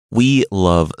We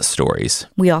love stories.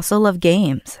 We also love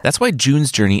games. That's why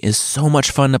June's Journey is so much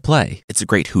fun to play. It's a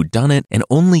great whodunit, and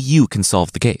only you can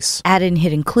solve the case. Add in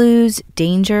hidden clues,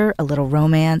 danger, a little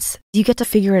romance. You get to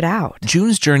figure it out.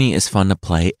 June's Journey is fun to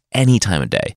play any time of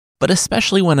day, but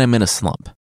especially when I'm in a slump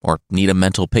or need a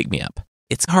mental pick-me-up.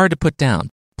 It's hard to put down.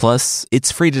 Plus,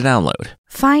 it's free to download.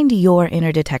 Find your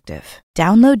inner detective.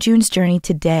 Download June's Journey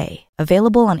today.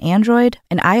 Available on Android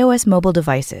and iOS mobile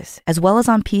devices, as well as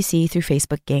on PC through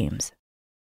Facebook Games.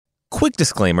 Quick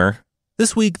disclaimer.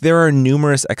 This week, there are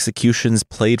numerous executions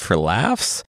played for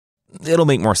laughs. It'll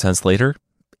make more sense later.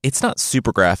 It's not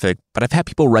super graphic, but I've had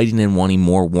people writing in wanting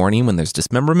more warning when there's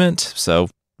dismemberment, so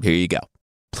here you go.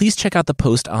 Please check out the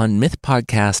post on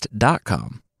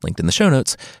mythpodcast.com, linked in the show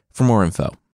notes, for more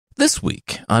info. This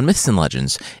week on Myths and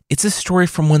Legends, it's a story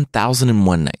from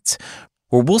 1001 Nights,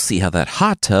 where we'll see how that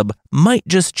hot tub might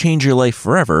just change your life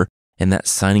forever, and that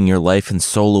signing your life and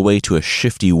soul away to a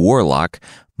shifty warlock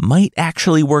might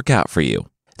actually work out for you.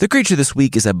 The creature this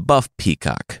week is a buff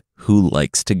peacock who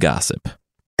likes to gossip.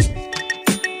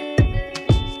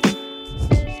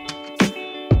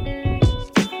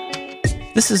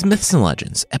 This is Myths and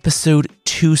Legends, episode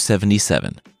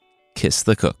 277, Kiss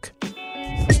the Cook.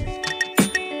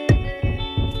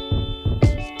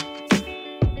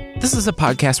 This is a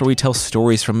podcast where we tell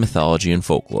stories from mythology and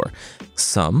folklore.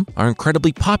 Some are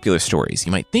incredibly popular stories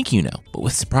you might think you know, but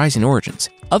with surprising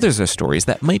origins. Others are stories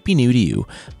that might be new to you,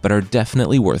 but are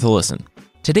definitely worth a listen.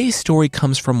 Today's story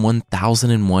comes from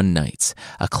 1001 Nights,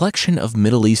 a collection of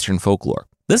Middle Eastern folklore.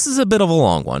 This is a bit of a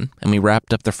long one, and we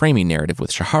wrapped up the framing narrative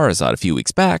with Shahrazad a few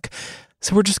weeks back,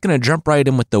 so we're just going to jump right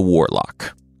in with the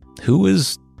warlock, who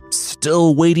is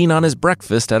still waiting on his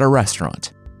breakfast at a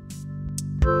restaurant.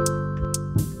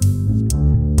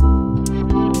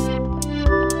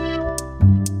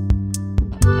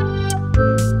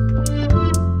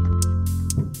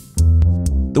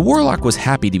 The warlock was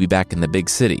happy to be back in the big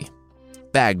city.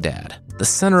 Baghdad, the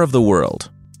center of the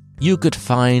world. You could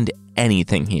find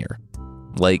anything here.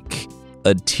 Like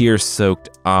a tear-soaked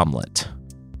omelet.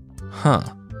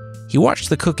 He watched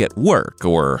the cook at work,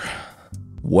 or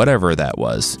whatever that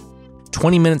was.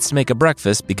 20 minutes to make a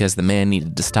breakfast because the man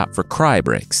needed to stop for cry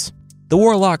breaks. The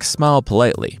warlock smiled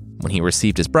politely. When he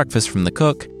received his breakfast from the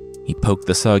cook, he poked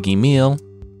the soggy meal,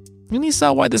 and he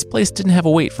saw why this place didn't have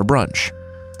a wait for brunch.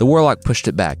 The warlock pushed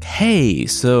it back. Hey,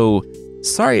 so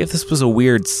sorry if this was a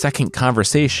weird second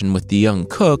conversation with the young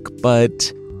cook,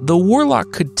 but the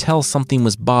warlock could tell something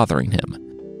was bothering him.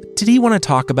 Did he want to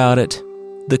talk about it?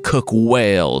 The cook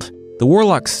wailed. The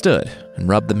warlock stood and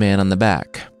rubbed the man on the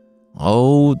back.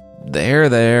 Oh,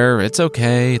 there, it's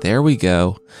okay, there we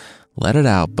go. Let it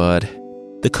out, bud.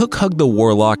 The cook hugged the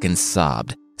warlock and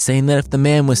sobbed, saying that if the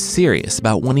man was serious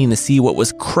about wanting to see what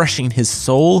was crushing his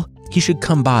soul, he should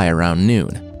come by around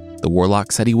noon. The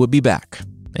warlock said he would be back,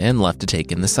 and left to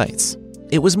take in the sights.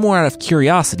 It was more out of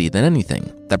curiosity than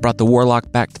anything that brought the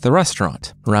warlock back to the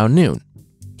restaurant around noon.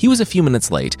 He was a few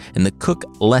minutes late, and the cook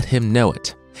let him know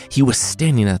it. He was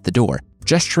standing at the door,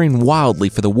 gesturing wildly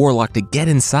for the warlock to get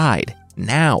inside,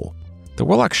 now. The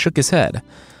warlock shook his head.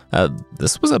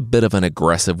 This was a bit of an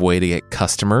aggressive way to get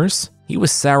customers. He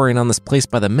was souring on this place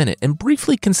by the minute and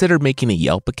briefly considered making a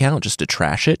Yelp account just to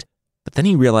trash it. But then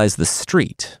he realized the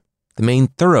street, the main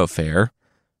thoroughfare,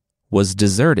 was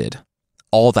deserted.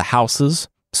 All the houses,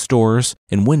 stores,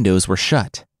 and windows were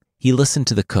shut. He listened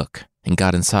to the cook and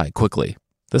got inside quickly.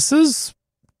 This is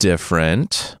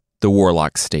different, the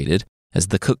warlock stated, as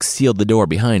the cook sealed the door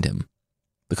behind him.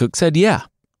 The cook said, yeah,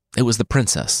 it was the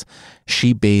princess.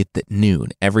 She bathed at noon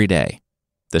every day.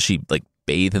 Does she,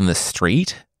 bathe in the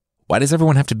street? Why does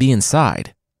everyone have to be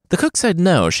inside? The cook said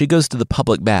no, she goes to the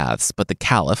public baths, but the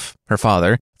caliph, her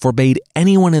father, forbade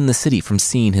anyone in the city from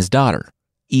seeing his daughter,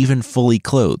 even fully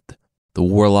clothed. The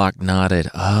warlock nodded.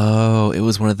 Oh, it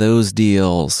was one of those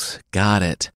deals. Got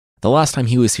it. The last time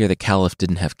he was here, the caliph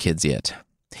didn't have kids yet.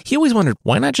 He always wondered,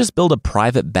 why not just build a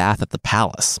private bath at the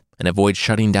palace and avoid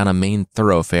shutting down a main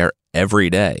thoroughfare every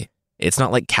day? It's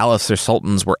not like caliphs or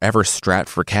sultans were ever strapped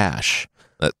for cash.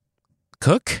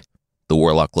 Cook? The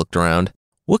warlock looked around.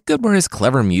 What good were his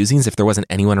clever musings if there wasn't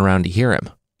anyone around to hear him?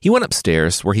 He went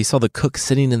upstairs, where he saw the cook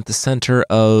sitting at the center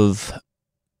of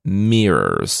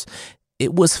mirrors.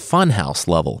 It was funhouse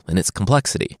level in its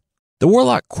complexity. The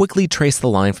warlock quickly traced the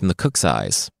line from the cook's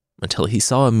eyes until he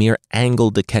saw a mirror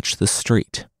angled to catch the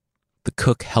street. The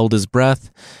cook held his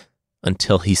breath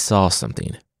until he saw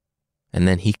something, and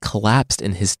then he collapsed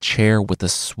in his chair with a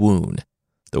swoon.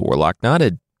 The warlock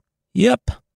nodded.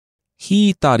 Yep.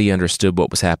 He thought he understood what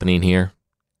was happening here.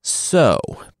 So,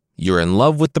 you're in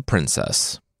love with the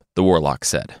princess, the warlock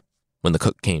said, when the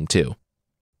cook came to.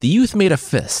 The youth made a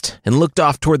fist and looked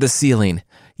off toward the ceiling.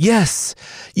 Yes,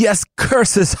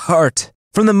 curse his heart.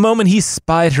 From the moment he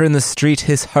spied her in the street,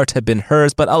 his heart had been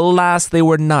hers, but alas, they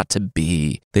were not to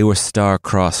be. They were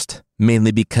star-crossed,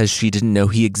 mainly because she didn't know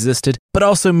he existed, but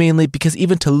also mainly because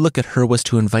even to look at her was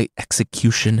to invite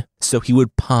execution. So he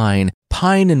would pine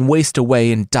and waste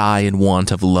away and die in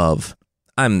want of love.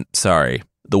 I'm sorry,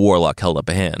 the warlock held up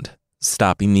a hand,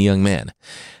 stopping the young man.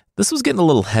 This was getting a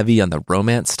little heavy on the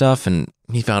romance stuff, and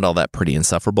he found all that pretty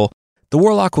insufferable. The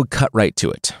warlock would cut right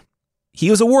to it. He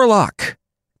was a warlock.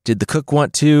 Did the cook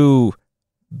want to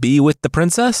be with the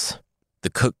princess? The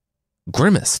cook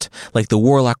grimaced, like the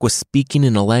warlock was speaking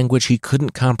in a language he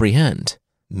couldn't comprehend.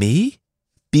 Me?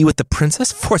 Be with the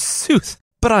princess? Forsooth!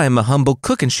 But I am a humble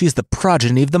cook and she is the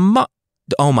progeny of the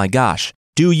Oh my gosh.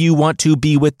 Do you want to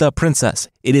be with the princess?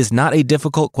 It is not a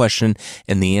difficult question,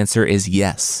 and the answer is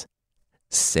yes.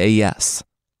 Say yes.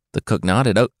 The cook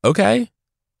nodded. Oh, okay.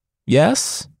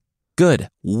 Yes? Good.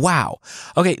 Wow.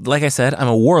 Okay, like I said, I'm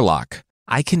a warlock.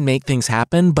 I can make things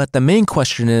happen, but the main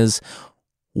question is,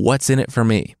 what's in it for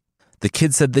me? The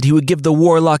kid said that he would give the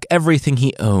warlock everything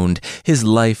he owned, his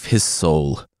life, his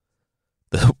soul.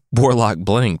 The warlock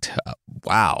blinked.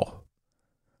 Wow.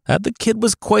 The kid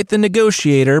was quite the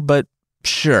negotiator, but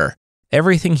sure.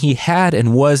 Everything he had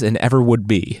and was and ever would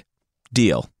be.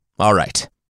 Deal. All right.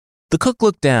 The cook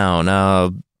looked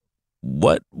down.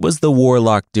 What was the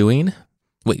warlock doing?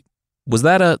 Wait, was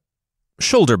that a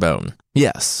shoulder bone?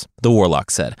 Yes, the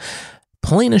warlock said,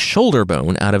 pulling a shoulder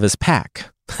bone out of his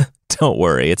pack. Don't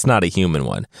worry, it's not a human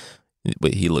one.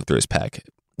 Wait, he looked through his pack.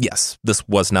 Yes, this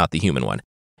was not the human one.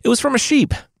 It was from a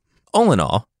sheep. All in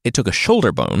all, it took a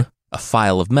shoulder bone, a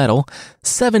file of metal,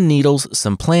 7 needles,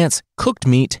 some plants, cooked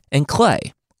meat, and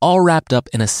clay, all wrapped up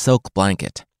in a silk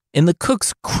blanket. In the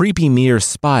cook's creepy mirror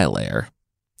spy lair,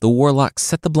 the warlock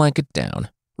set the blanket down,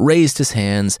 raised his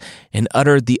hands, and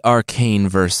uttered the arcane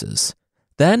verses.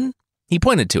 Then he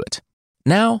pointed to it.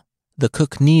 Now, the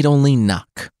cook need only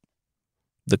knock.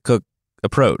 The cook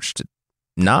approached.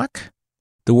 Knock?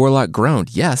 The warlock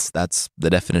groaned. Yes, that's the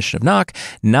definition of knock.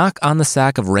 Knock on the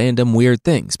sack of random weird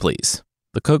things, please.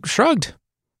 The cook shrugged.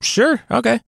 Sure,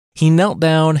 okay. He knelt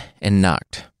down and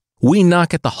knocked. We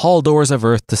knock at the hall doors of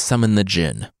earth to summon the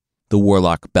djinn. The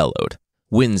warlock bellowed.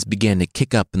 Winds began to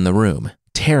kick up in the room,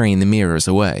 tearing the mirrors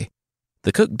away.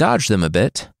 The cook dodged them a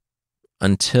bit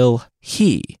until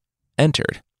he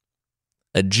entered.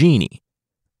 A genie,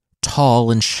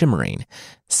 tall and shimmering,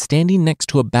 standing next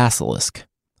to a basilisk,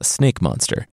 a snake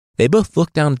monster. They both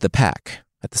looked down at the pack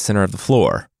at the center of the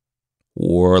floor.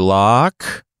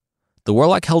 Warlock? The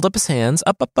warlock held up his hands,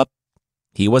 up.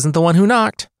 He wasn't the one who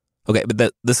knocked. Okay,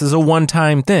 but this is a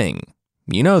one-time thing.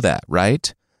 You know that,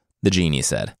 right? The genie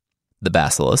said. The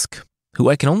basilisk, who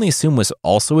I can only assume was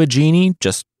also a genie,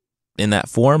 just in that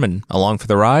form and along for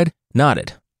the ride,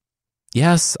 nodded.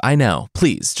 Yes, I know.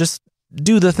 Please, just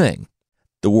do the thing.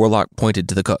 The warlock pointed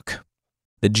to the cook.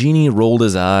 The genie rolled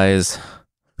his eyes.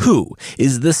 Who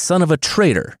is this son of a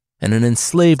traitor and an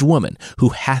enslaved woman who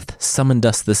hath summoned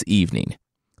us this evening?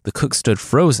 The cook stood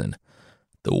frozen.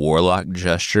 The warlock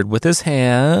gestured with his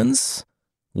hands.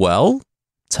 Well,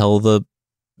 tell the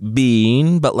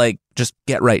being, but just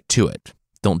get right to it.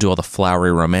 Don't do all the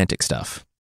flowery romantic stuff.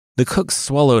 The cook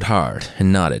swallowed hard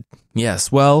and nodded.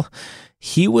 Yes, well,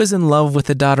 he was in love with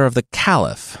the daughter of the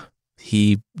caliph.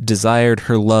 He desired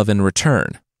her love in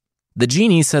return. The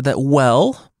genie said that,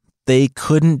 well, they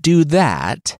couldn't do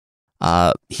that.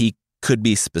 He could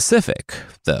be specific,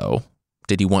 though.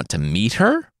 Did he want to meet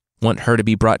her? Want her to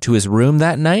be brought to his room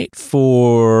that night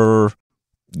for,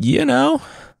 The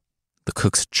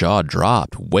cook's jaw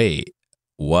dropped. Wait,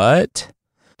 what?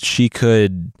 They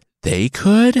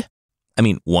could? I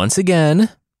mean, once again,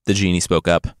 the genie spoke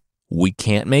up. We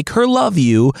can't make her love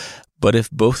you, but if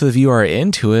both of you are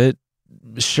into it,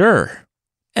 sure.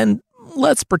 And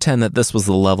let's pretend that this was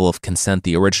the level of consent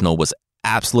the original was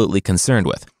absolutely concerned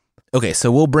with. Okay,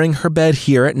 so we'll bring her bed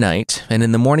here at night, and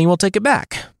in the morning we'll take it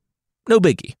back. No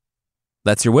biggie.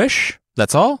 That's your wish?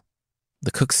 That's all? The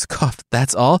cook scoffed.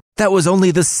 That's all? That was only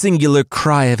the singular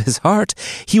cry of his heart.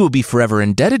 He will be forever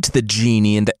indebted to the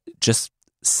genie and just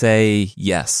say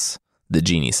yes, the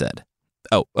genie said.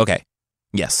 Oh, okay.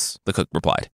 Yes, the cook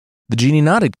replied. The genie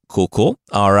nodded. Cool.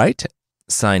 All right.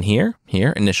 Sign here,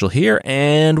 initial here,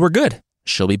 and we're good.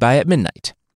 She'll be by at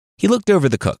midnight. He looked over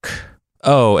the cook.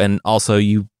 Oh, and also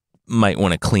you might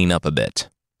want to clean up a bit.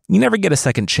 You never get a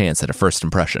second chance at a first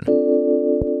impression.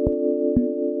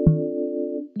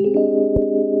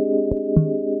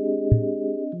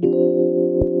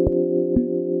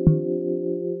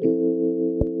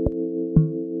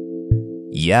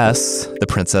 Yes, the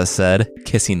princess said,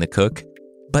 kissing the cook.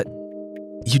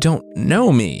 You don't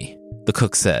know me, the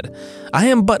cook said. I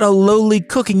am but a lowly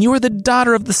cook, and you are the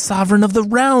daughter of the sovereign of the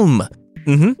realm.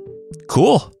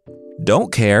 Cool.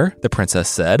 Don't care, the princess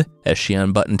said as she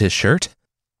unbuttoned his shirt.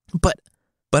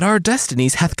 But our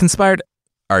destinies hath conspired.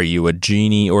 Are you a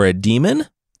genie or a demon?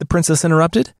 The princess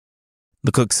interrupted.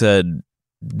 The cook said,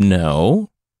 no.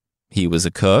 He was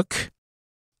a cook.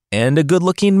 And a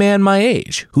good-looking man my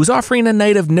age, who's offering a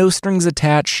night of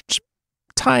no-strings-attached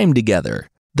time together,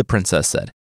 the princess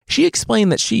said. She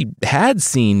explained that she had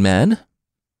seen men,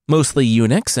 mostly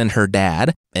eunuchs and her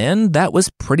dad, and that was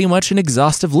pretty much an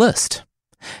exhaustive list.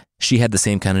 She had the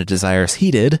same kind of desires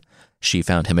he did. She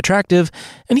found him attractive,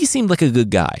 and he seemed like a good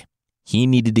guy. He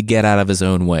needed to get out of his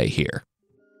own way here.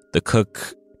 The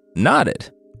cook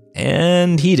nodded,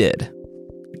 and he did.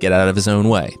 Get out of his own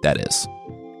way, that is.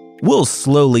 We'll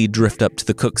slowly drift up to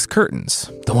the cook's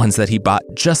curtains, the ones that he bought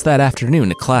just that afternoon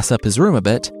to class up his room a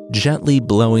bit, gently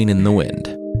blowing in the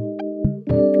wind.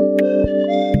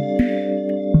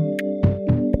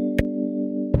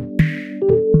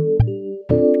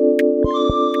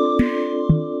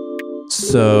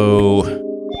 So,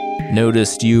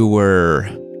 noticed you were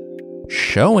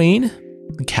showing,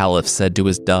 the Caliph said to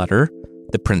his daughter,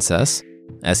 the princess,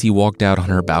 as he walked out on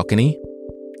her balcony.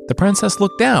 The princess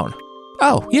looked down.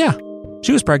 Oh, yeah,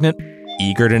 she was pregnant.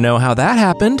 Eager to know how that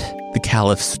happened, the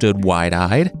Caliph stood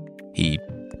wide-eyed. He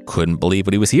couldn't believe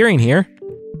what he was hearing here.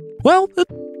 Well,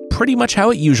 pretty much how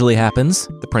it usually happens,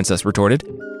 the princess retorted.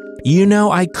 You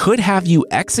know, I could have you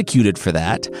executed for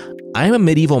that. I'm a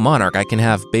medieval monarch. I can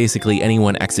have basically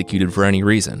anyone executed for any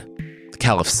reason, the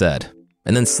Caliph said,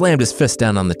 and then slammed his fist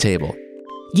down on the table.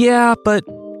 Yeah, but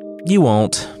you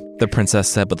won't, the princess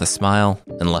said with a smile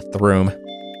and left the room.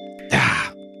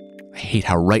 I hate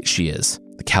how right she is,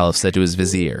 the Caliph said to his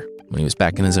vizier when he was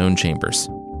back in his own chambers.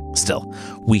 Still,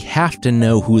 we have to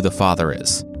know who the father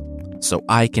is, so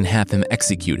I can have him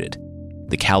executed.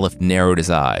 The Caliph narrowed his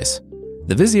eyes.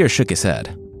 The vizier shook his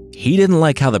head. He didn't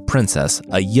like how the princess,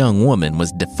 a young woman,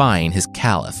 was defying his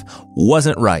Caliph.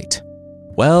 Wasn't right.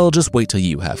 Well, just wait till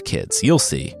you have kids. You'll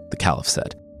see, the Caliph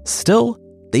said. Still,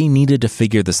 they needed to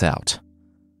figure this out.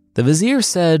 The vizier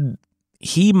said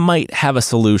he might have a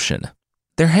solution.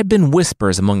 There had been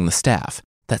whispers among the staff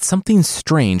that something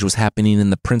strange was happening in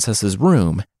the princess's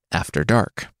room after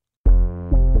dark.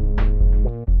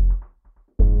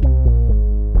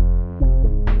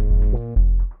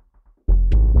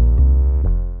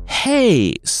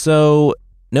 Hey, so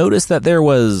notice that there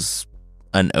was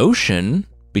an ocean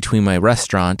between my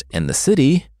restaurant and the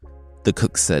city, the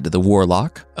cook said to the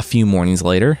warlock a few mornings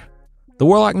later. The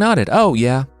warlock nodded. Oh,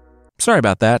 yeah. Sorry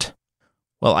about that.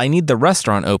 Well, I need the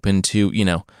restaurant open to,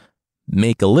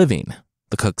 make a living,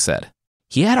 the cook said.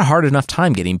 He had a hard enough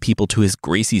time getting people to his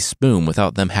greasy spoon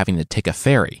without them having to take a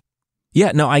ferry.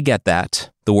 Yeah, no, I get that,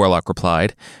 the warlock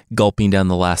replied, gulping down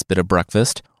the last bit of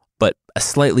breakfast. But a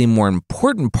slightly more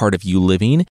important part of you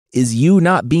living is you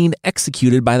not being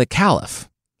executed by the Caliph.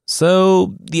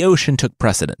 So the ocean took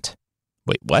precedent.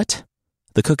 Wait, what?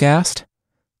 The cook asked.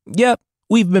 Yep,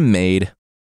 we've been made.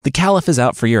 The Caliph is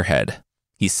out for your head.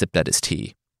 He sipped at his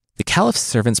tea. The Caliph's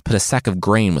servants put a sack of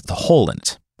grain with the hole in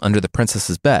it under the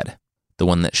princess's bed, the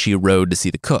one that she rode to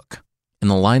see the cook, and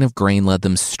the line of grain led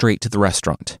them straight to the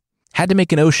restaurant. Had to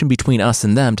make an ocean between us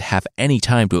and them to have any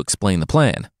time to explain the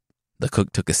plan. The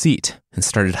cook took a seat and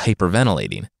started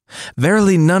hyperventilating.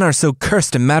 Verily none are so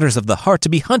cursed in matters of the heart to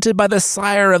be hunted by the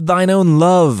sire of thine own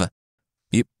love.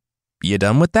 You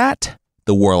done with that?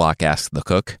 The warlock asked the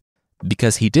cook,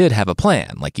 because he did have a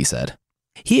plan, like he said.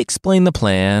 He explained the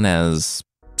plan as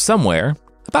somewhere,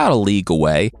 about a league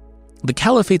away, the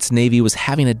Caliphate's navy was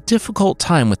having a difficult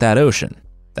time with that ocean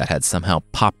that had somehow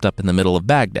popped up in the middle of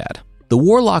Baghdad. The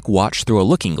warlock watched through a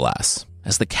looking glass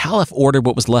as the Caliph ordered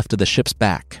what was left of the ship's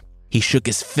back. He shook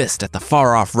his fist at the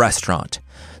far-off restaurant,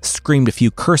 screamed a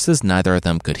few curses neither of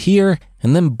them could hear,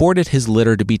 and then boarded his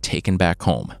litter to be taken back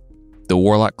home. The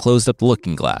warlock closed up the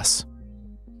looking glass.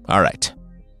 All right,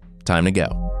 time to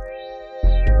go.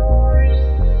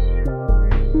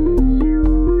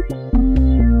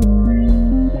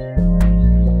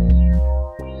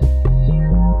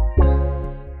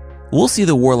 We'll see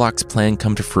the warlock's plan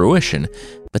come to fruition,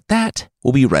 but that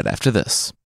will be right after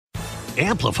this.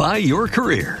 Amplify your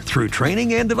career through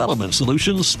training and development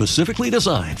solutions specifically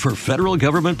designed for federal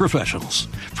government professionals.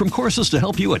 From courses to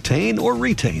help you attain or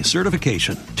retain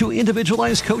certification, to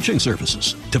individualized coaching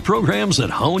services, to programs that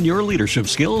hone your leadership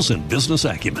skills and business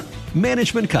acumen,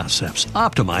 Management Concepts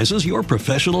optimizes your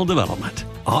professional development.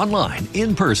 Online,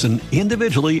 in person,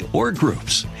 individually, or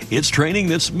groups, it's training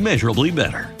that's measurably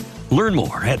better. Learn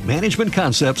more at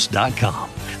managementconcepts.com.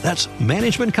 That's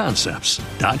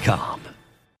managementconcepts.com.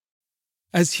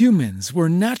 As humans, we're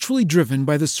naturally driven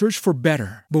by the search for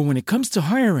better. But when it comes to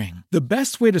hiring, the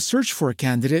best way to search for a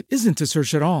candidate isn't to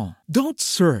search at all. Don't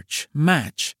search,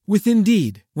 match with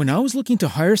Indeed. When I was looking to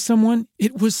hire someone,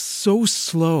 it was so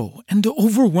slow and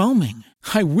overwhelming.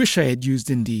 I wish I had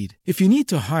used Indeed. If you need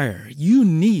to hire, you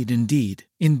need Indeed.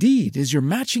 Indeed is your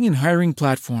matching and hiring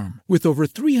platform with over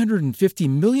 350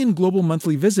 million global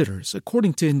monthly visitors,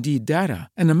 according to Indeed data,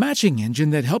 and a matching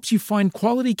engine that helps you find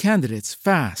quality candidates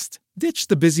fast. Ditch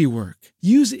the busy work.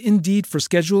 Use Indeed for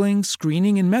scheduling,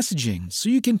 screening, and messaging so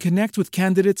you can connect with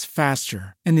candidates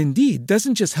faster. And Indeed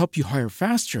doesn't just help you hire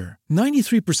faster.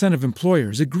 93% of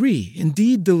employers agree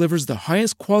Indeed delivers the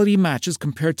highest quality matches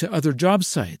compared to other job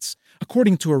sites,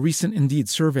 according to a recent Indeed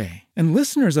survey. And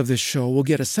listeners of this show will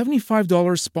get a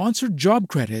 $75 sponsored job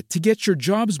credit to get your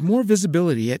jobs more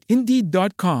visibility at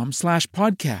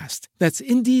Indeed.com/podcast. That's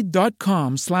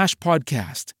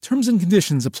Indeed.com/podcast. Terms and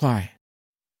conditions apply.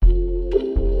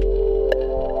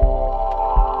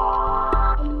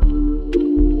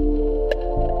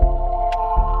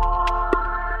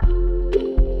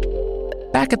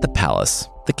 Back at the palace,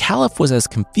 the Caliph was as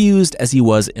confused as he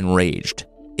was enraged.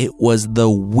 It was the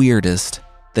weirdest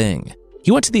thing. He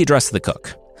went to the address of the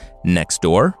cook. Next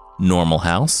door, normal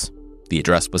house. The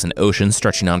address was an ocean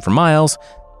stretching on for miles.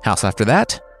 House after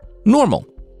that, normal.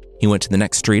 He went to the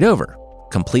next street over.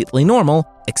 Completely normal,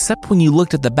 except when you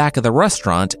looked at the back of the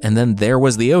restaurant and then there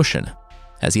was the ocean.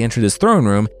 As he entered his throne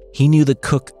room, he knew the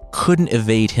cook couldn't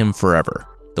evade him forever.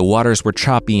 The waters were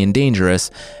choppy and dangerous,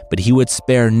 but he would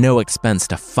spare no expense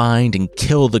to find and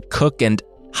kill the cook and...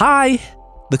 "Hi,"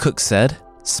 the cook said,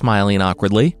 smiling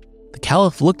awkwardly. The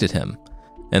Caliph looked at him,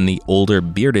 and the older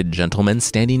bearded gentleman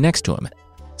standing next to him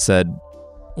said,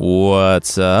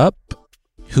 "What's up?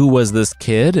 Who was this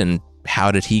kid and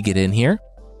how did he get in here?"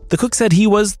 The cook said he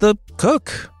was the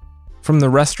cook from the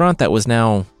restaurant that was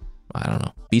now,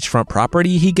 beachfront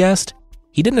property, he guessed.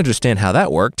 He didn't understand how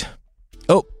that worked.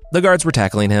 Oh, the guards were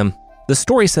tackling him. The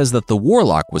story says that the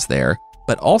warlock was there,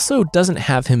 but also doesn't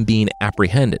have him being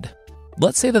apprehended.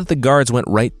 Let's say that the guards went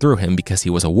right through him because he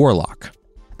was a warlock.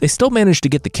 They still managed to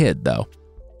get the kid, though.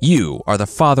 "You are the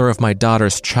father of my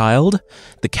daughter's child?"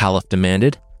 the Caliph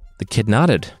demanded. The kid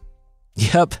nodded.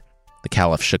 "Yep." The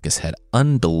Caliph shook his head.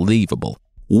 "Unbelievable."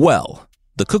 Well,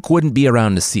 the cook wouldn't be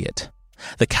around to see it.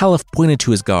 The Caliph pointed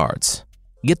to his guards.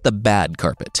 "Get the bad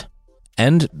carpet."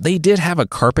 And they did have a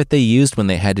carpet they used when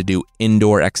they had to do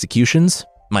indoor executions.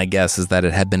 My guess is that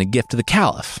it had been a gift to the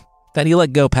Caliph, that he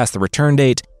let go past the return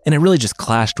date, and it really just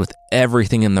clashed with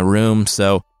everything in the room,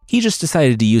 so he just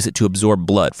decided to use it to absorb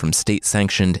blood from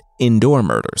state-sanctioned indoor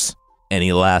murders.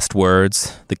 "Any last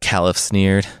words?" the Caliph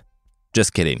sneered.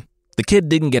 "Just kidding. The kid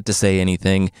didn't get to say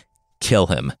anything. Kill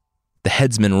him." The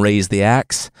headsman raised the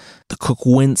axe. The cook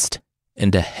winced,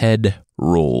 and a head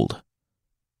rolled.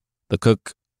 The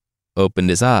cook opened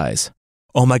his eyes.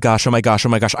 Oh my gosh,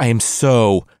 I am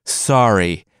so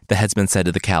sorry," the headsman said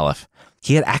to the Caliph.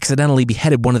 He had accidentally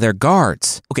beheaded one of their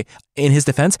guards. Okay, in his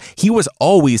defense, he was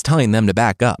always telling them to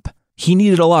back up. He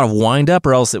needed a lot of wind-up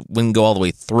or else it wouldn't go all the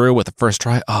way through with the first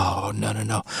try. Oh, no.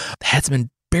 The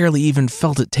headsman barely even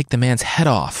felt it take the man's head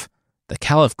off. The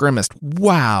Caliph grimaced.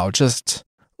 Wow, just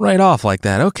right off like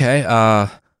that. Okay,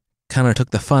 kind of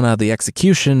took the fun out of the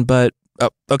execution, but...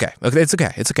 Okay, it's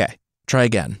okay. Try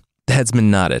again. The headsman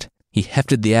nodded. He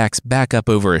hefted the axe back up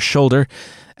over his shoulder.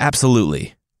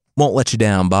 "Absolutely. Won't let you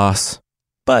down, boss."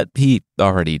 But he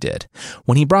already did.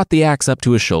 When he brought the axe up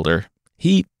to his shoulder,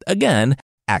 he, again,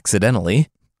 accidentally,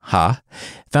 found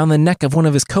the neck of one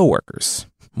of his coworkers,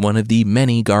 one of the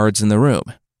many guards in the room,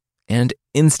 and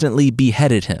instantly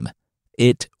beheaded him.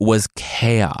 It was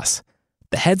chaos.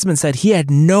 The headsman said he had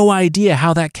no idea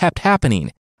how that kept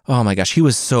happening. Oh my gosh, he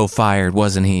was so fired,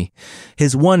 wasn't he?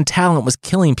 His one talent was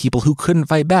killing people who couldn't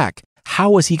fight back. How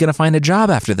was he going to find a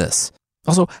job after this?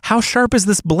 Also, how sharp is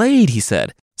this blade, he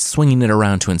said, swinging it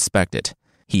around to inspect it.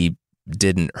 He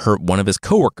didn't hurt one of his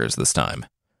coworkers this time.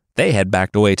 They had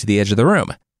backed away to the edge of the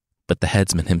room. But the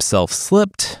headsman himself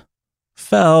slipped,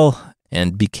 fell,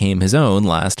 and became his own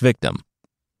last victim.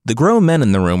 The grown men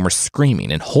in the room were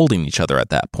screaming and holding each other at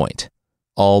that point,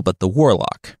 all but the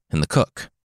warlock and the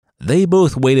cook. They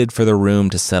both waited for the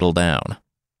room to settle down.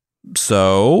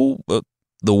 "So,"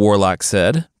 the warlock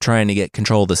said, trying to get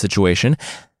control of the situation,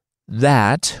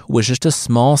 "that was just a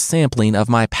small sampling of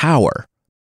my power."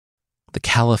 The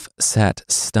Caliph sat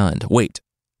stunned. Wait,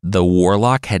 the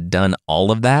warlock had done all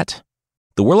of that?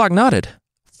 The warlock nodded.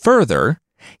 Further,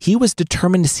 he was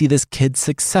determined to see this kid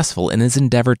successful in his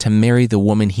endeavor to marry the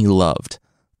woman he loved,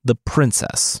 the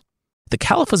princess. The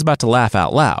Caliph was about to laugh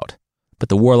out loud, but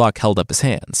the warlock held up his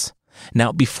hands.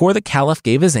 Now, before the Caliph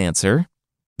gave his answer,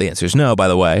 The answer's no, by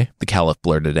the way, the Caliph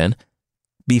blurted in.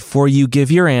 Before you give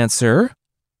your answer,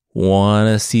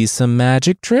 wanna see some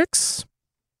magic tricks?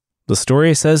 The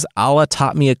story says Allah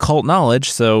taught me occult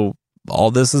knowledge, so all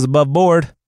this is above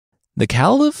board. The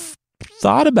Caliph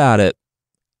thought about it.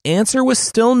 Answer was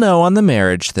still no on the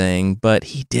marriage thing, but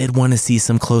he did want to see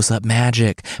some close-up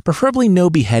magic. Preferably no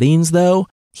beheadings, though.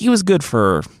 He was good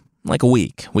for like a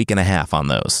week and a half on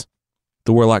those.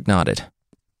 The warlock nodded.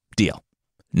 Deal.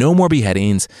 No more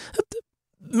beheadings.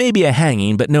 Maybe a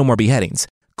hanging, but no more beheadings.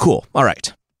 Cool, all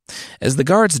right. As the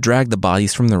guards dragged the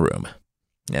bodies from the room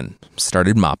and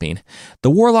started mopping, the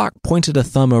warlock pointed a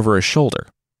thumb over his shoulder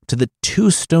to the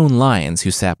 2 stone lions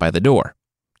who sat by the door.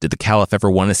 Did the Caliph ever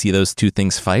want to see those 2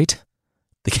 things fight?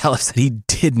 The Caliph said he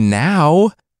did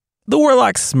now. The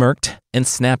warlock smirked and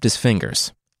snapped his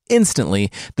fingers. Instantly,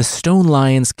 the stone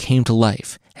lions came to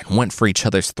life and went for each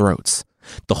other's throats.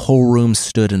 The whole room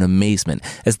stood in amazement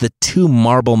as the 2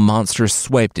 marble monsters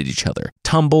swiped at each other,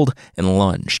 tumbled, and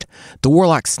lunged. The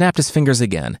warlock snapped his fingers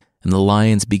again, and the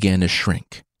lions began to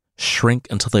shrink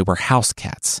until they were house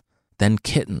cats, then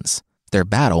kittens. Their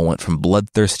battle went from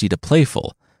bloodthirsty to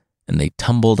playful, and they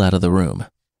tumbled out of the room.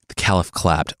 The Caliph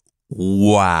clapped.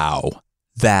 Wow,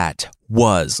 that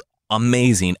was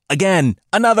amazing. Again,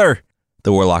 another.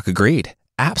 The warlock agreed.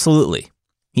 Absolutely.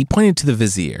 He pointed to the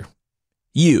vizier.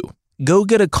 You, go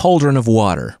get a cauldron of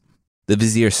water. The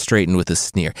vizier straightened with a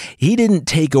sneer. He didn't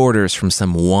take orders from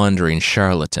some wandering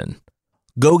charlatan.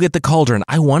 Go get the cauldron.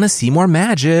 I want to see more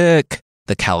magic,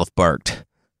 the Caliph barked.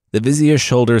 The vizier's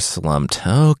shoulders slumped.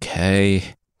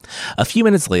 Okay. A few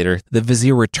minutes later, the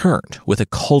vizier returned with a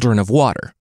cauldron of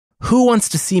water. Who wants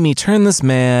to see me turn this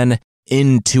man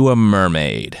into a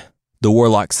mermaid? The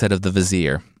warlock said of the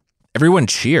vizier. Everyone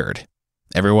cheered.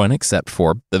 Everyone except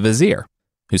for the vizier,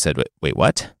 who said, wait,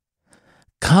 what?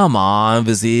 Come on,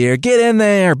 vizier, get in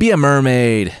there, be a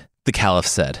mermaid, the Caliph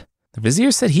said. The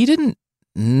vizier said he didn't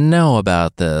know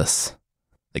about this.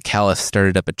 The Caliph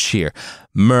started up a cheer.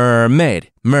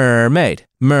 Mermaid, mermaid,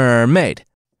 mermaid.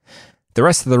 The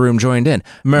rest of the room joined in.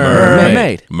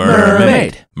 Mermaid,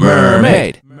 mermaid,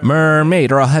 mermaid,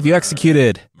 mermaid, or I'll have you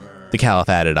executed, the Caliph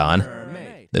added on.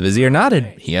 The vizier nodded.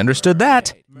 He understood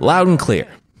that, loud and clear.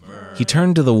 He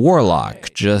turned to the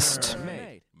warlock. Just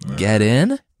get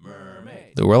in?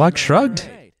 The warlock shrugged.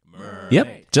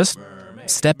 Yep, just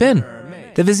step in.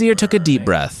 The vizier took a deep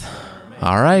breath.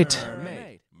 All right.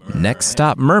 Next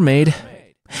stop, mermaid.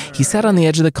 He sat on the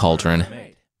edge of the cauldron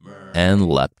and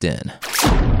leapt in.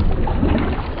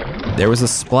 There was a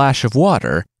splash of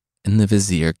water, and the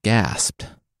vizier gasped.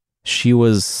 She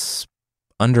was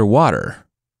underwater,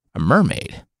 a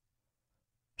mermaid.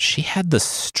 She had the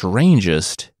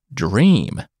strangest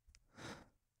dream.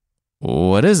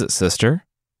 What is it, sister?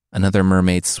 Another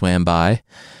mermaid swam by.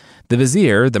 The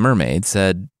vizier, the mermaid,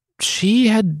 said she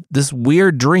had this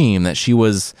weird dream that she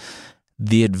was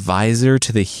the advisor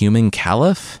to the human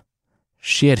Caliph.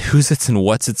 She had who's-its and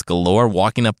what's-its galore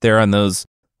walking up there on those,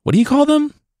 what do you call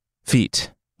them?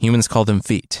 Feet. Humans call them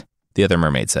feet, the other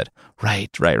mermaid said. Right,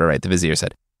 the vizier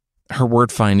said. Her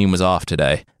word finding was off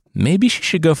today. Maybe she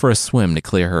should go for a swim to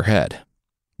clear her head.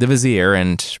 The vizier,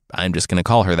 and I'm just going to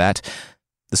call her that,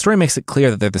 the story makes it clear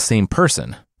that they're the same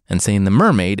person, and saying the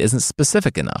mermaid isn't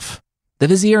specific enough. The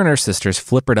vizier and her sisters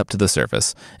flippered up to the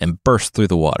surface and burst through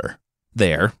the water.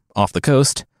 There, off the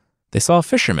coast, they saw a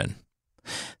fisherman.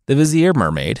 The vizier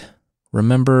mermaid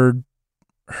remembered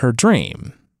her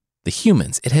dream. The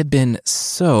humans, it had been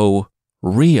so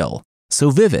real,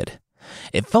 so vivid.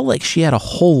 It felt like she had a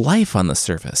whole life on the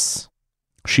surface.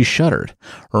 She shuddered,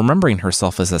 remembering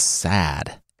herself as a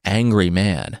sad, angry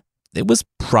man. It was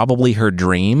probably her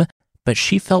dream, but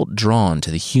she felt drawn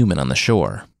to the human on the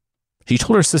shore. She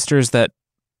told her sisters that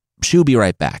she would be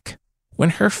right back. When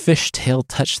her fish tail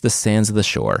touched the sands of the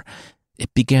shore,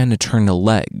 it began to turn to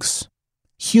legs,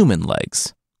 human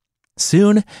legs.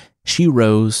 Soon, she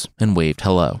rose and waved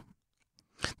hello.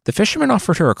 The fisherman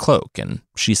offered her a cloak, and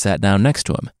she sat down next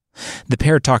to him. The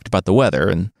pair talked about the weather,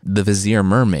 and the vizier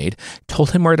mermaid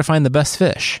told him where to find the best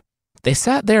fish. They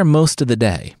sat there most of the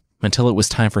day, until it was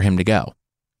time for him to go.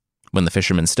 When the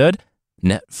fisherman stood,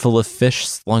 net full of fish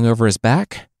slung over his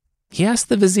back, he asked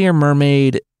the vizier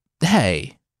mermaid,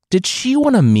 hey, did she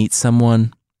want to meet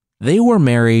someone? They were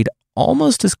married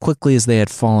almost as quickly as they had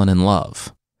fallen in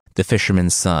love. The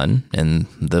fisherman's son and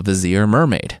the vizier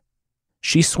mermaid.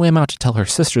 She swam out to tell her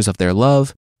sisters of their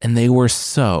love, and they were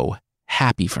so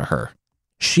happy for her.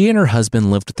 She and her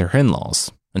husband lived with their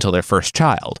in-laws until their first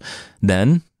child.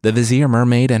 Then, the vizier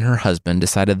mermaid and her husband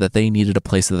decided that they needed a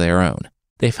place of their own.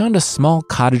 They found a small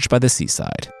cottage by the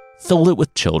seaside, filled it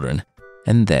with children,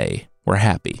 and they were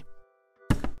happy.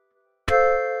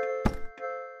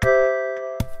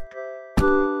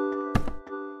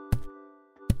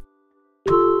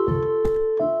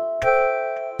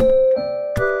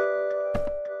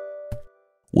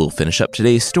 We'll finish up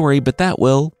today's story, but that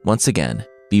will, once again,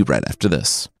 be right after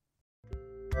this.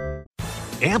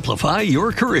 Amplify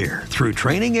your career through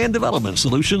training and development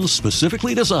solutions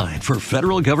specifically designed for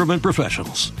federal government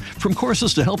professionals. From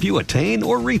courses to help you attain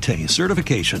or retain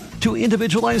certification, to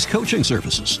individualized coaching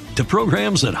services, to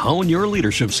programs that hone your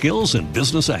leadership skills and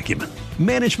business acumen,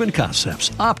 Management Concepts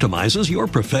optimizes your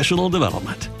professional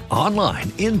development.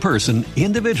 Online, in person,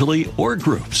 individually, or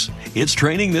groups, it's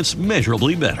training that's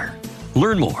measurably better.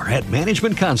 Learn more at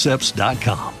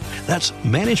managementconcepts.com. That's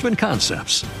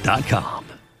managementconcepts.com.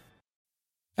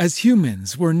 As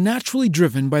humans, we're naturally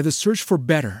driven by the search for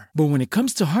better. But when it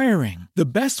comes to hiring, the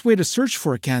best way to search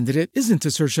for a candidate isn't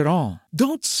to search at all.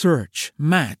 Don't search,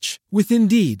 match with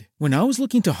Indeed. When I was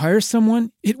looking to hire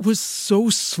someone, it was so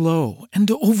slow and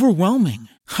overwhelming.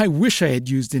 I wish I had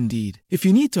used Indeed. If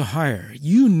you need to hire,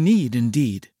 you need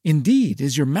Indeed. Indeed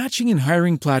is your matching and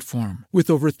hiring platform with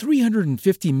over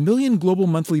 350 million global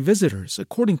monthly visitors,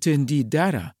 according to Indeed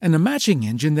data, and a matching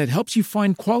engine that helps you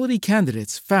find quality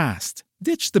candidates fast.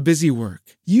 Ditch the busy work.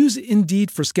 Use Indeed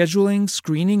for scheduling,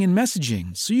 screening, and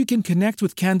messaging so you can connect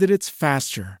with candidates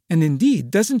faster. And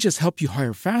Indeed doesn't just help you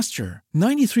hire faster.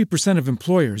 93% of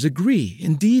employers agree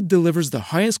Indeed delivers the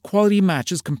highest quality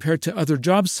matches compared to other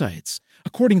job sites,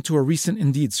 according to a recent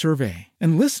Indeed survey.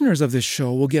 And listeners of this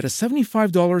show will get a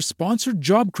 $75 sponsored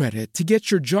job credit to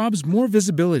get your jobs more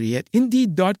visibility at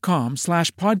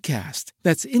Indeed.com/podcast.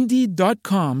 That's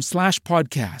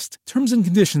Indeed.com/podcast. Terms and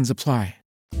conditions apply.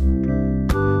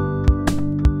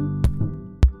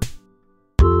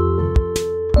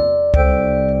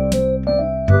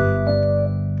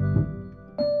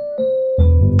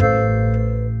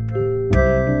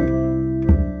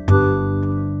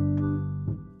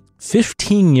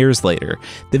 "15 years later,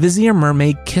 the Vizier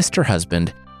Mermaid kissed her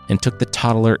husband and took the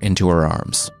toddler into her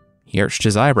arms. He arched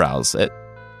his eyebrows. It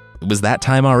was that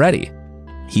time already.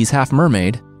 He's half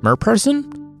mermaid.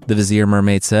 Merperson? The Vizier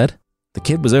Mermaid said. The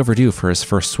kid was overdue for his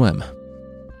first swim.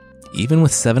 Even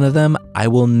with 7 of them, I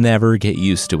will never get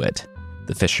used to it.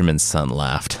 The fisherman's son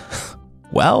laughed.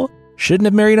 Well, shouldn't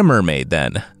have married a mermaid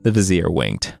then, the Vizier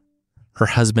winked. Her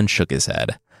husband shook his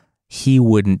head. He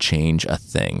wouldn't change a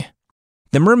thing.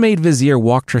 The mermaid Vizier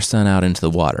walked her son out into the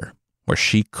water, where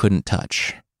she couldn't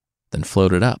touch, then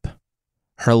floated up.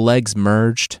 Her legs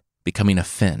merged, becoming a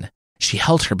fin. She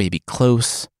held her baby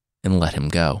close and let him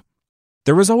go.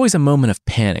 There was always a moment of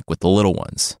panic with the little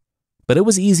ones, but it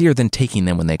was easier than taking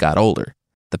them when they got older.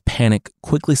 The panic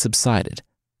quickly subsided,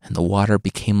 and the water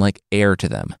became like air to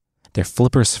them. Their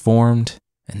flippers formed,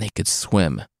 and they could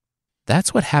swim.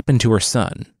 That's what happened to her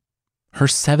son, her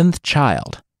 7th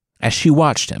child. As she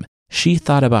watched him, she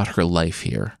thought about her life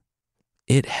here.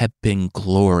 It had been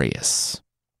glorious,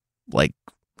 like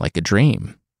a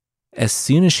dream. As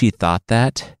soon as she thought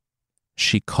that,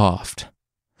 she coughed.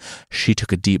 She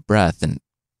took a deep breath and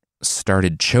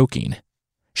started choking.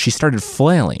 She started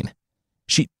flailing.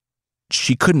 She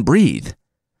couldn't breathe.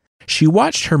 She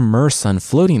watched her mer-son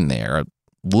floating there, a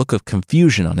look of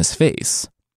confusion on his face.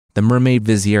 The mermaid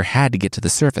Vizier had to get to the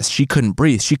surface. She couldn't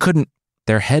breathe.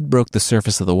 Their head broke the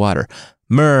surface of the water.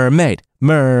 Mermaid,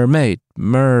 mermaid,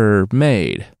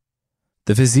 mermaid.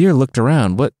 The Vizier looked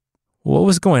around. What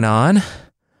was going on?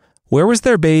 Where was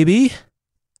their baby?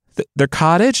 Their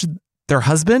cottage? Their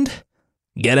husband?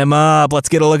 Get him up. Let's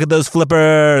get a look at those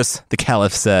flippers, the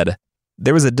Caliph said.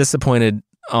 There was a disappointed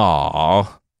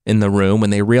 "aww" in the room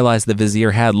when they realized the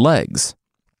Vizier had legs.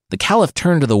 The Caliph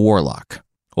turned to the Warlock.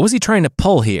 What was he trying to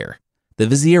pull here? The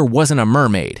Vizier wasn't a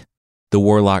mermaid. The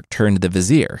Warlock turned to the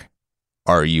Vizier.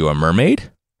 Are you a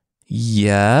mermaid?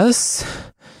 Yes,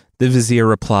 the Vizier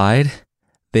replied.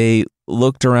 They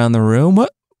looked around the room.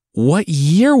 What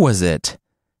year was it?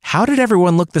 How did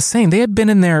everyone look the same? They had been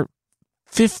in there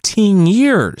 15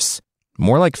 years.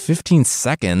 More like 15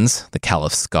 seconds, the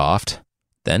Caliph scoffed.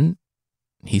 Then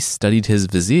he studied his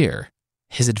Vizier.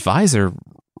 His advisor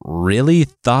really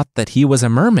thought that he was a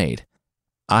mermaid.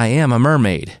 I am a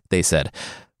mermaid, they said.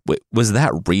 Was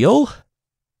that real?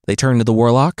 They turned to the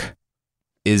Warlock.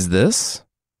 Is this?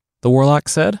 The Warlock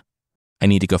said. I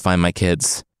need to go find my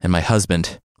kids and my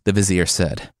husband, the Vizier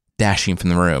said, dashing from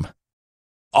the room.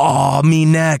 Oh, me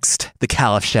next, the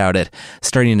Caliph shouted,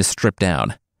 starting to strip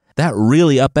down. That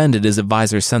really upended his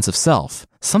advisor's sense of self.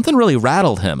 Something really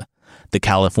rattled him. The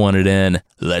Caliph wanted in.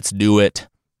 Let's do it.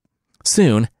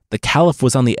 Soon, the Caliph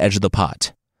was on the edge of the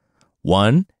pot.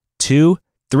 1, 2,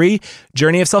 3,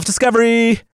 journey of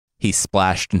self-discovery. He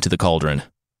splashed into the cauldron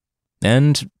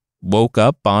and woke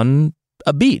up on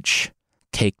a beach,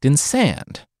 caked in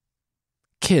sand.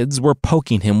 Kids were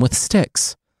poking him with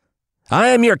sticks. I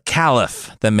am your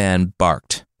Caliph, the man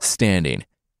barked, standing.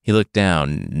 He looked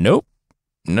down. Nope,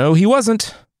 No, he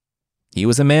wasn't. He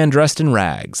was a man dressed in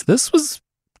rags. This was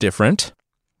different.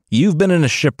 You've been in a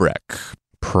shipwreck.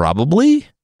 Probably,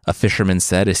 a fisherman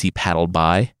said as he paddled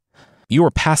by. You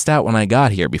were passed out when I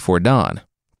got here before dawn.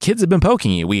 Kids have been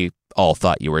poking you. We all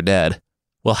thought you were dead.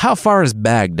 Well, how far is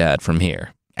Baghdad from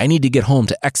here? I need to get home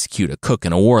to execute a cook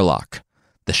and a warlock,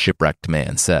 the shipwrecked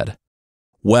man said.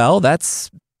 Well, that's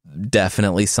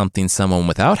definitely something someone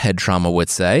without head trauma would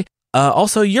say.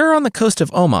 Also, you're on the coast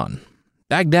of Oman.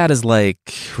 Baghdad is like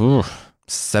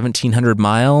 1,700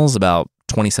 miles, about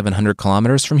 2,700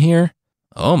 kilometers from here.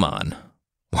 Oman?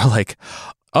 We're like,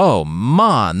 oh,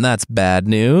 man, that's bad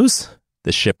news,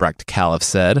 the shipwrecked caliph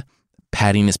said,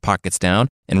 patting his pockets down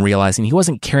and realizing he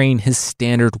wasn't carrying his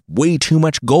standard way too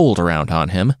much gold around on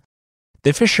him.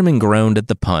 The fisherman groaned at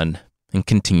the pun and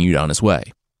continued on his way.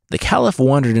 The caliph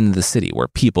wandered into the city where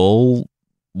people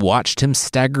watched him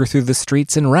stagger through the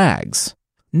streets in rags,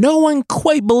 no one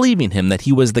quite believing him that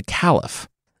he was the caliph.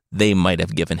 They might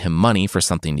have given him money for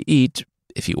something to eat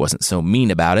if he wasn't so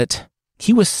mean about it.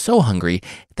 He was so hungry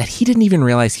that he didn't even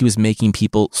realize he was making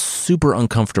people super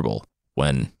uncomfortable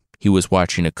when he was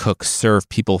watching a cook serve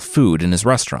people food in his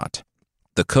restaurant.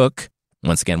 The cook,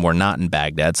 once again, we're not in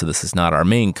Baghdad, so this is not our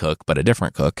main cook, but a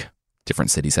different cook. Different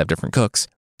cities have different cooks.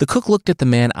 The cook looked at the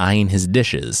man eyeing his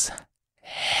dishes.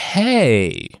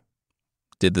 Hey,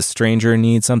 did the stranger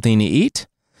need something to eat?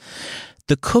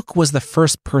 The cook was the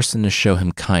first person to show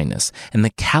him kindness, and the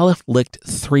caliph licked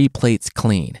 3 plates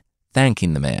clean,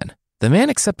 thanking the man. The man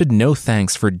accepted no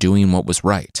thanks for doing what was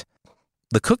right.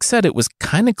 The cook said it was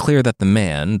kind of clear that the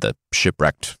man, the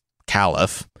shipwrecked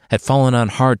caliph, had fallen on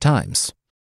hard times.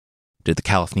 Did the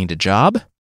caliph need a job?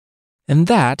 And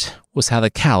that was how the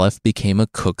caliph became a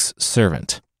cook's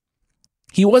servant.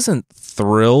 He wasn't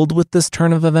thrilled with this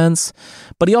turn of events,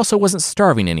 but he also wasn't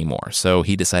starving anymore, so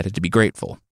he decided to be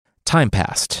grateful. Time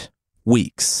passed.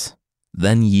 Weeks.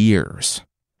 Then years.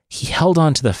 He held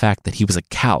on to the fact that he was a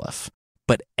caliph,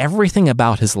 but everything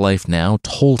about his life now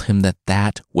told him that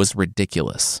that was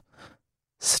ridiculous.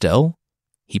 Still,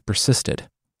 he persisted.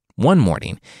 One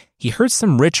morning, he heard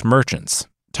some rich merchants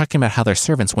talking about how their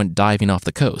servants went diving off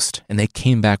the coast, and they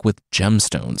came back with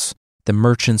gemstones. The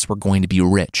merchants were going to be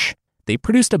rich. They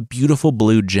produced a beautiful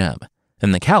blue gem,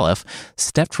 and the caliph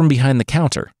stepped from behind the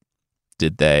counter.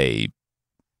 Did they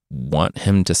want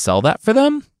him to sell that for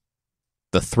them?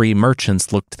 The 3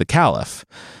 merchants looked to the caliph.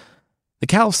 The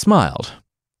caliph smiled.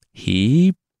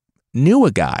 He knew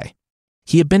a guy.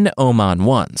 He had been to Oman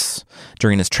once,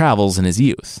 during his travels in his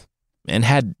youth, and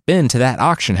had been to that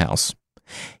auction house.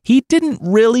 He didn't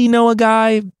really know a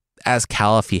guy. As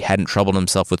caliph, he hadn't troubled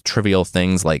himself with trivial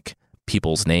things like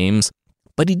people's names,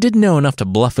 but he did know enough to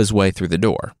bluff his way through the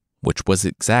door, which was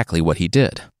exactly what he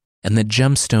did. And the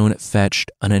gemstone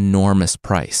fetched an enormous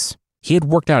price. He had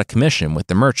worked out a commission with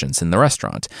the merchants in the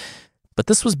restaurant, but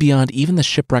this was beyond even the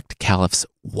shipwrecked caliph's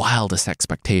wildest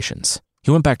expectations. He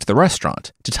went back to the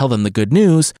restaurant to tell them the good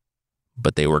news,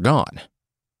 but they were gone.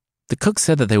 The cook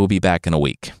said that they would be back in a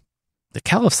week. The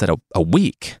caliph said a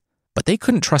week, but they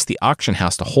couldn't trust the auction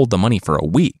house to hold the money for a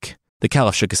week. The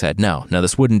caliph shook his head. No,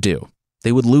 this wouldn't do.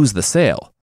 They would lose the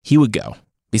sale. He would go.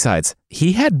 Besides,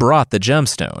 he had brought the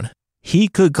gemstone. He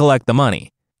could collect the money.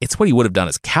 It's what he would have done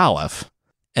as caliph.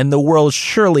 And the world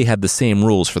surely had the same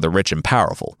rules for the rich and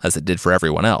powerful as it did for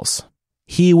everyone else.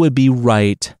 He would be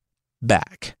right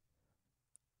back.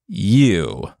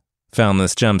 You found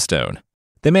this gemstone,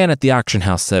 the man at the auction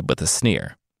house said with a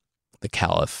sneer. The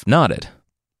caliph nodded.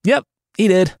 Yep, he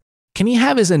did. Can he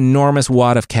have his enormous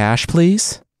wad of cash,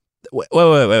 please?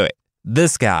 Wait.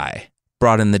 This guy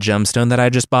brought in the gemstone that I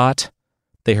just bought,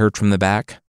 they heard from the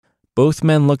back. Both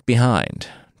men looked behind,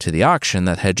 to the auction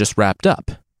that had just wrapped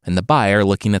up, and the buyer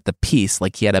looking at the piece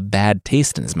like he had a bad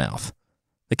taste in his mouth.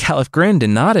 The caliph grinned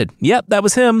and nodded. Yep, that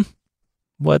was him.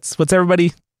 Why is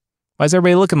everybody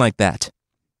looking like that?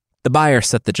 The buyer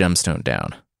set the gemstone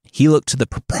down. He looked to the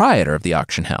proprietor of the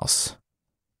auction house.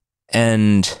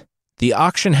 And the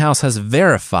auction house has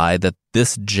verified that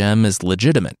this gem is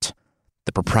legitimate.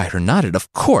 The proprietor nodded,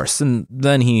 of course, and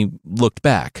then he looked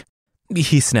back.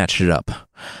 He snatched it up.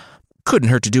 Couldn't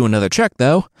hurt to do another check,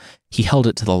 though. He held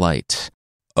it to the light.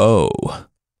 Oh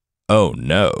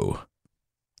no.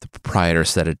 The proprietor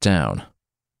set it down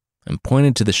and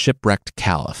pointed to the shipwrecked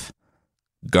caliph.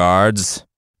 Guards.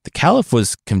 The caliph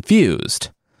was confused.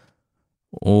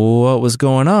 What was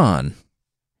going on?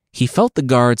 He felt the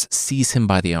guards seize him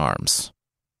by the arms.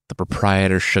 The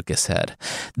proprietor shook his head.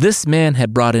 This man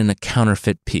had brought in a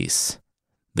counterfeit piece.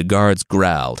 The guards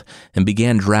growled and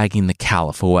began dragging the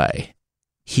caliph away.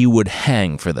 He would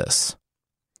hang for this.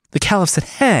 The caliph said,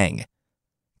 hang?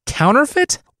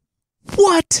 Counterfeit?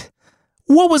 What?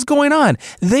 What was going on?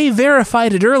 They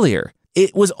verified it earlier.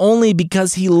 It was only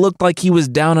because he looked like he was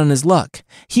down on his luck.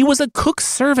 He was a cook's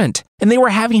servant, and they were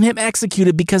having him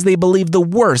executed because they believed the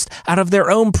worst out of their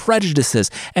own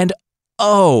prejudices. And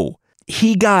oh,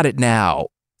 he got it now.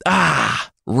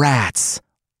 Rats.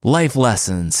 Life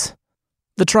lessons.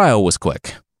 The trial was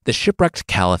quick. The shipwrecked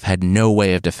caliph had no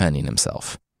way of defending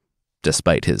himself,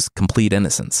 despite his complete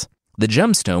innocence. The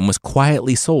gemstone was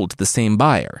quietly sold to the same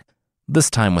buyer, this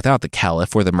time without the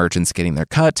caliph or the merchants getting their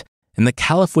cut, and the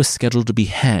caliph was scheduled to be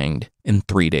hanged in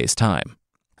 3 days' time.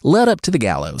 Led up to the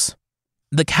gallows,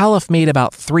 the caliph made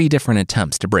about 3 different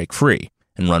attempts to break free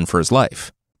and run for his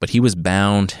life, but he was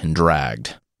bound and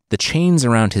dragged. The chains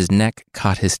around his neck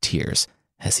caught his tears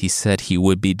as he said he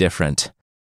would be different.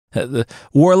 The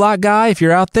warlock guy, if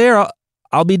you're out there,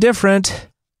 I'll be different.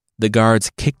 The guards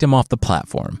kicked him off the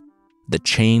platform. The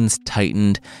chains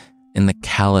tightened, and the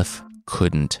caliph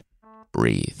couldn't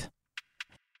breathe.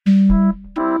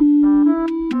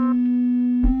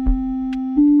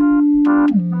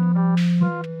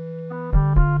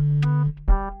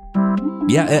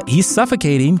 Yeah, he's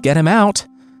suffocating. Get him out,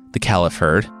 the caliph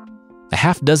heard. A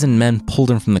half-dozen men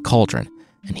pulled him from the cauldron,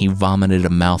 and he vomited a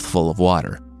mouthful of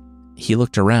water. He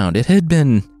looked around. It had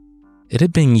been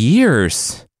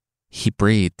years. He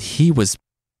breathed. He was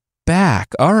back.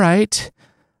 All right.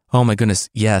 Oh my goodness.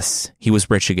 Yes, he was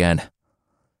rich again.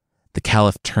 The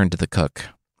caliph turned to the cook,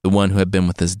 the one who had been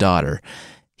with his daughter.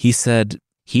 He said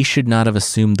he should not have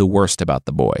assumed the worst about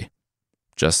the boy,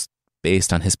 just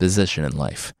based on his position in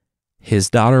life. His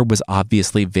daughter was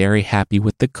obviously very happy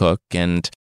with the cook, and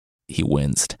he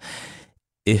winced.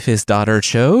 If his daughter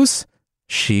chose,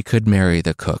 she could marry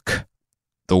the cook.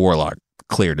 The warlock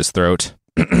cleared his throat.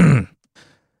 The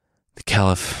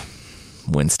caliph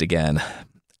winced again,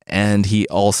 and he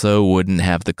also wouldn't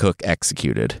have the cook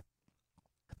executed.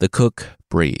 The cook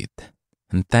breathed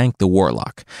and thanked the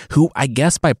warlock, who I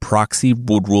guess by proxy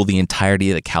would rule the entirety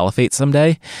of the caliphate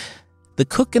someday. The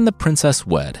cook and the princess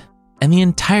wed, and the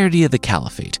entirety of the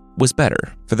caliphate was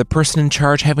better for the person in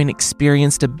charge having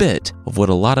experienced a bit of what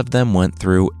a lot of them went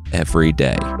through every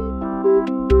day.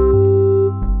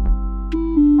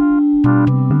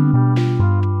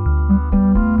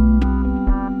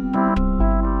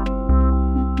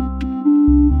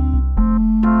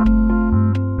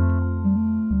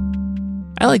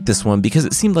 I like this one because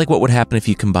it seemed like what would happen if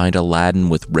you combined Aladdin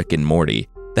with Rick and Morty.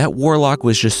 That warlock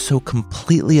was just so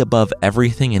completely above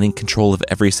everything and in control of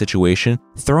every situation,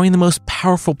 throwing the most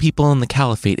powerful people in the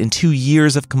caliphate into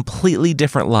years of completely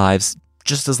different lives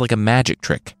just as like a magic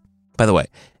trick. By the way,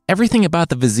 everything about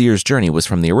the vizier's journey was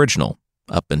from the original,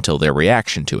 up until their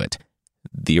reaction to it.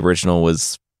 The original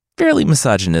was fairly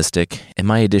misogynistic, and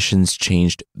my additions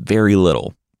changed very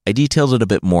little. I detailed it a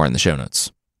bit more in the show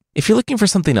notes. If you're looking for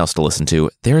something else to listen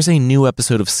to, there's a new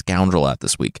episode of Scoundrel out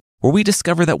this week, where we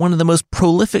discover that one of the most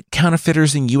prolific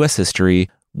counterfeiters in U.S. history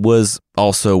was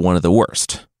also one of the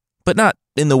worst. But not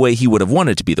in the way he would have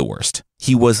wanted to be the worst.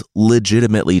 He was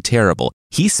legitimately terrible.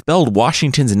 He spelled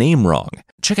Washington's name wrong.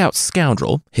 Check out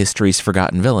Scoundrel, History's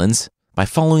Forgotten Villains, by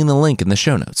following the link in the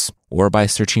show notes, or by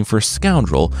searching for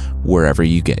Scoundrel wherever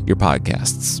you get your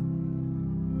podcasts.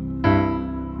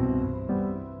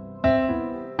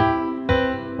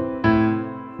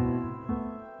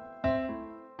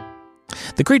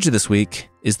 The creature this week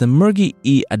is the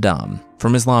Murgi-e-Adam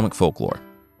from Islamic folklore.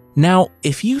 Now,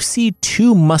 if you see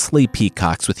 2 muscly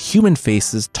peacocks with human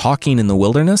faces talking in the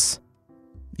wilderness,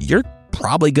 you're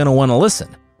probably going to want to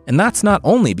listen. And that's not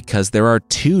only because there are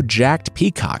 2 jacked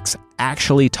peacocks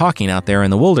actually talking out there in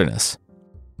the wilderness.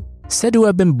 Said to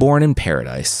have been born in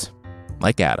paradise,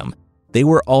 like Adam, they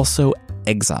were also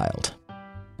exiled.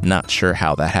 Not sure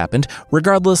how that happened.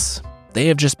 Regardless, they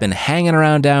have just been hanging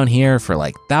around down here for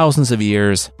like thousands of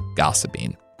years,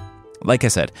 gossiping. Like I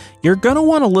said, you're going to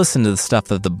want to listen to the stuff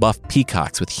that the buff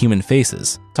peacocks with human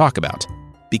faces talk about,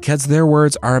 because their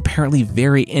words are apparently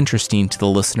very interesting to the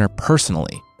listener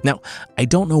personally. Now, I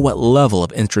don't know what level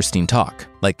of interesting talk.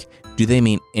 Like, do they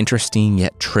mean interesting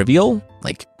yet trivial?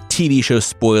 Like TV show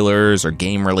spoilers or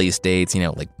game release dates,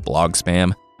 like blog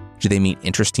spam? Do they mean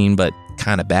interesting but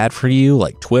kind of bad for you,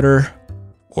 like Twitter?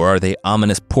 Or are they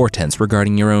ominous portents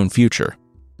regarding your own future?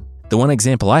 The one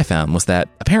example I found was that,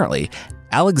 apparently,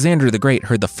 Alexander the Great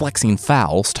heard the flexing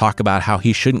fowls talk about how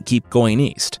he shouldn't keep going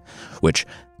east, which,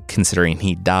 considering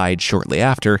he died shortly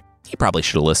after, he probably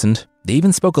should have listened. They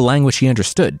even spoke a language he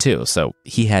understood, too, so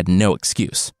he had no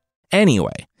excuse.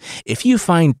 Anyway, if you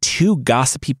find 2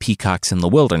 gossipy peacocks in the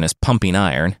wilderness pumping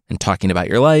iron and talking about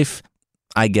your life,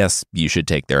 I guess you should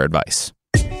take their advice.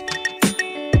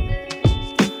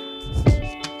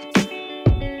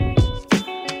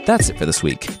 That's it for this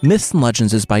week. Myths and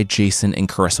Legends is by Jason and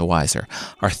Carissa Weiser.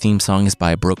 Our theme song is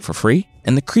by Broke for Free,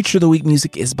 and the Creature of the Week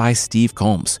music is by Steve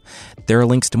Combs. There are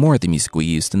links to more of the music we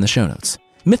used in the show notes.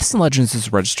 Myths and Legends is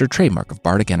a registered trademark of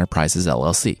Bardic Enterprises,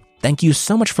 LLC. Thank you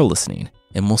so much for listening,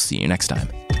 and we'll see you next time.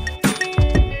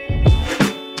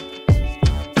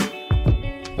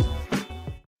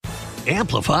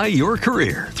 Amplify your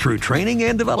career through training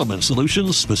and development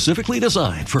solutions specifically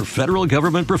designed for federal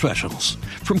government professionals.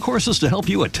 From courses to help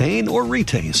you attain or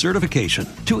retain certification,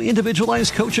 to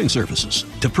individualized coaching services,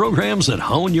 to programs that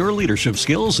hone your leadership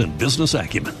skills and business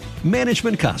acumen,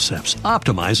 Management Concepts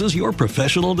optimizes your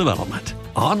professional development.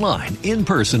 Online, in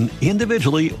person,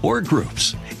 individually, or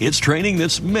groups, it's training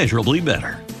that's measurably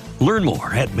better. Learn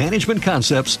more at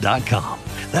managementconcepts.com.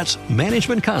 That's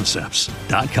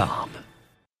managementconcepts.com.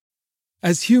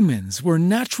 As humans, we're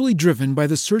naturally driven by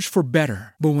the search for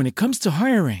better. But when it comes to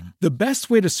hiring, the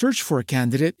best way to search for a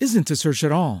candidate isn't to search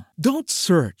at all. Don't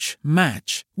search,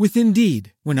 match with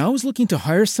Indeed. When I was looking to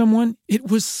hire someone, it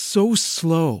was so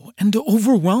slow and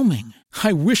overwhelming.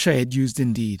 I wish I had used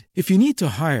Indeed. If you need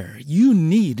to hire, you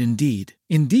need Indeed.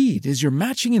 Indeed is your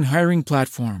matching and hiring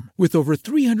platform with over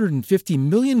 350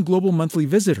 million global monthly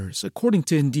visitors, according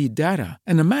to Indeed data,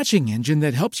 and a matching engine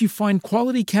that helps you find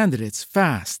quality candidates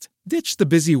fast. Ditch the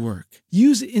busy work.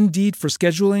 Use Indeed for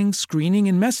scheduling, screening,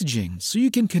 and messaging so you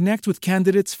can connect with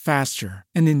candidates faster.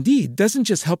 And Indeed doesn't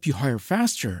just help you hire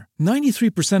faster.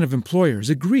 93% of employers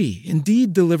agree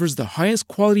Indeed delivers the highest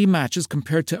quality matches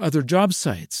compared to other job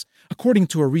sites, according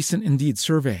to a recent Indeed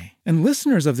survey. And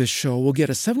listeners of this show will get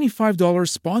a $75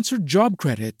 sponsored job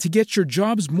credit to get your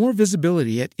jobs more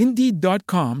visibility at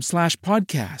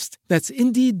Indeed.com/podcast. That's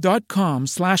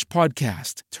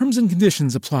Indeed.com/podcast. Terms and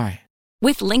conditions apply.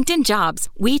 With LinkedIn Jobs,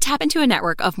 we tap into a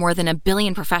network of more than 1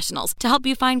 billion professionals to help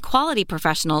you find quality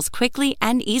professionals quickly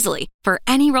and easily for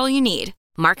any role you need.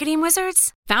 Marketing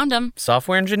wizards? Found them.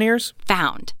 Software engineers?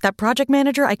 Found. That project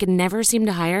manager I could never seem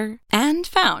to hire? And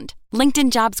found.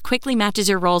 LinkedIn Jobs quickly matches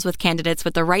your roles with candidates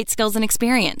with the right skills and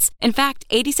experience. In fact,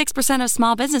 86% of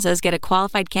small businesses get a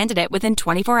qualified candidate within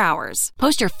 24 hours.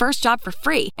 Post your first job for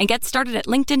free and get started at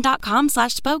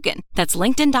linkedin.com/spoken. That's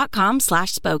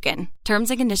linkedin.com/spoken.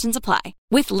 Terms and conditions apply.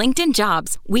 With LinkedIn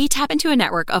Jobs, we tap into a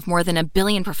network of more than 1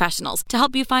 billion professionals to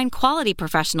help you find quality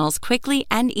professionals quickly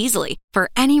and easily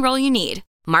for any role you need.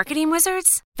 Marketing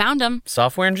wizards? Found them.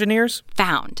 Software engineers?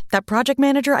 Found. That project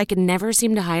manager I could never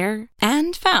seem to hire?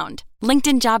 And found.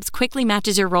 LinkedIn Jobs quickly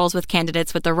matches your roles with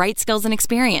candidates with the right skills and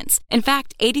experience. In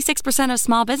fact, 86% of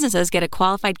small businesses get a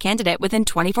qualified candidate within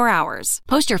 24 hours.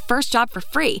 Post your first job for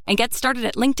free and get started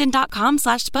at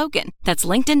linkedin.com/spoken. That's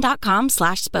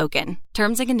linkedin.com/spoken.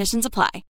 Terms and conditions apply.